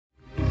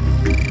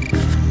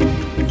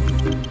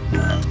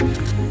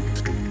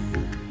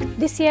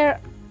This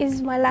year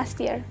is my last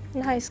year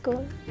in high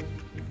school,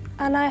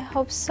 and I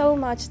hope so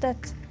much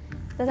that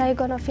I'm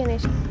gonna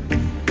finish.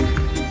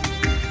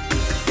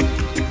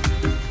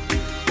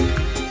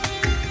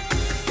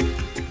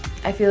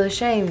 I feel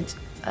ashamed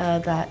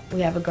that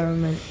we have a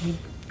government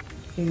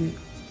who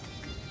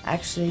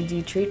actually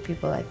do treat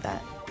people like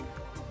that.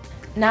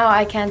 Now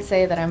I can't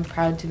say that I'm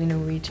proud to be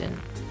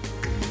Norwegian.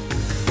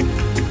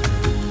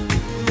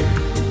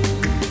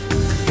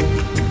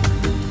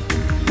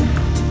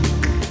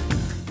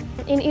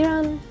 In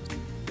Iran,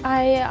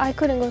 I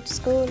couldn't go to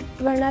school.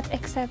 We were not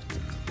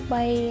accepted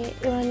by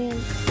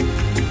Iranians.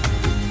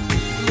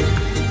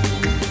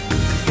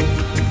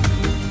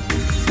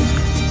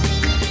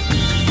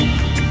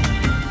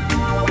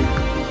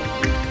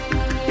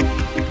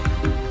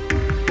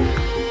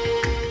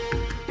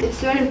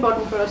 It's very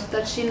important for us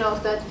that she knows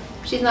that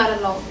she's not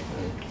alone.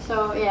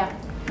 So, yeah.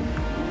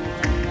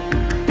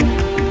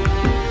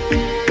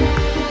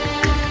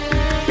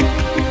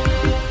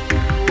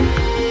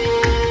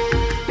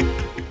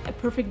 A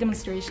perfect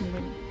demonstration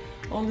when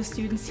all the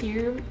students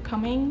here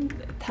coming,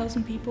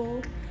 1,000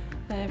 people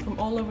from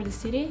all over the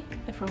city,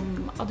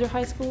 from other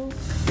high schools.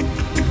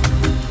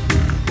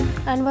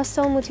 And was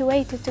so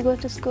motivated to go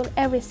to school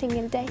every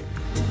single day.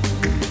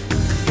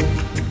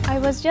 I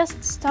was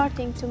just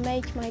starting to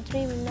make my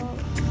dream in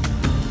Norway.